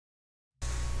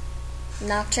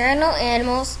Nocturnal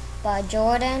Animals by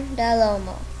Jordan Del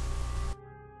Olmo.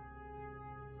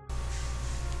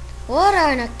 What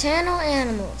are nocturnal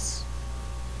animals?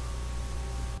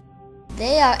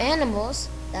 They are animals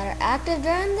that are active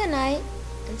during the night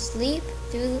and sleep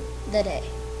through the day.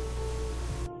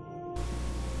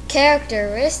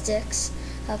 Characteristics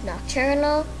of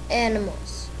nocturnal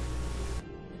animals.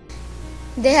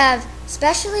 They have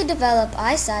specially developed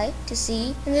eyesight to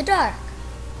see in the dark.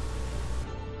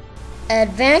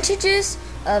 Advantages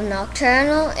of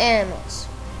nocturnal animals.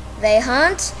 They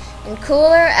hunt in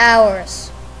cooler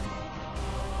hours.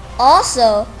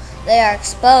 Also, they are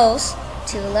exposed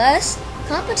to less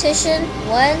competition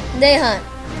when they hunt.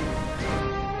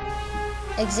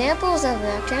 Examples of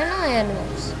nocturnal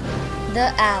animals.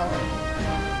 The owl.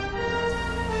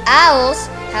 Owls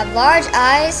have large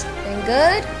eyes and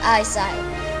good eyesight.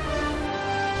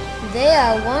 They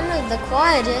are one of the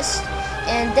quietest,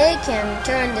 and they can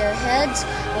turn their heads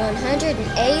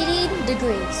 180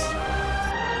 degrees.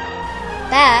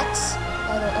 Bats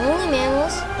are the only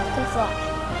mammals that can fly.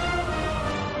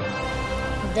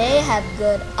 They have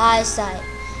good eyesight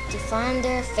to find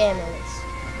their families.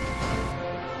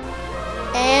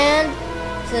 And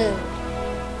food.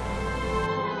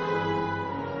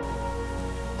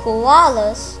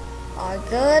 Koalas are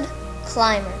good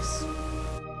climbers.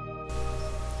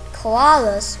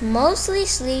 Koalas mostly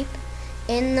sleep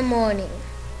in the morning.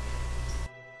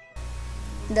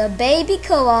 The baby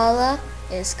koala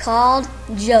is called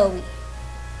Joey.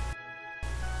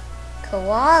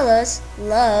 Koalas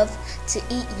love to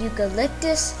eat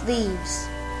eucalyptus leaves.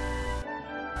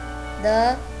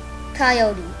 The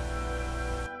coyote.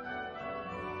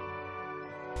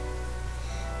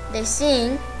 They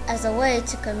sing as a way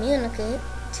to communicate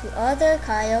to other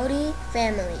coyote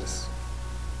families.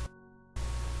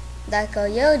 The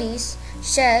coyotes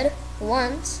shed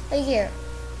once a year,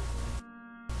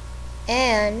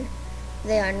 and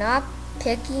they are not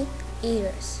picky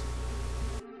eaters.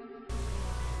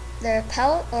 Their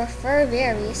pelt or fur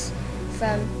varies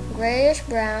from grayish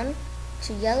brown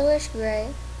to yellowish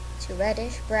gray to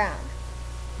reddish brown.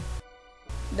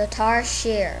 The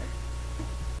tarsier.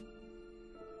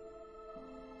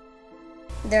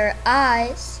 Their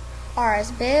eyes are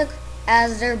as big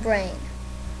as their brain.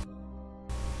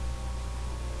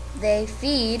 They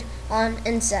feed on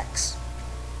insects.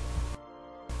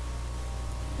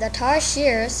 The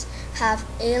tarsiers have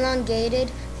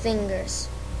elongated fingers,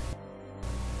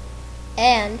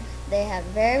 and they have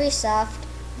very soft,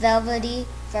 velvety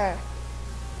fur.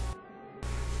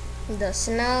 The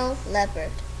snow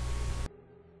leopard.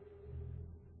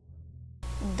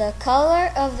 The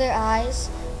color of their eyes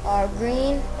are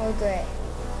green or gray.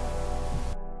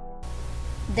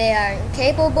 They are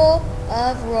incapable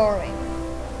of roaring,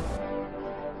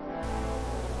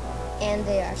 and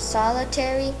they are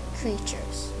solitary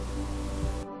creatures.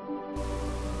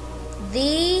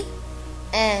 The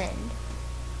end.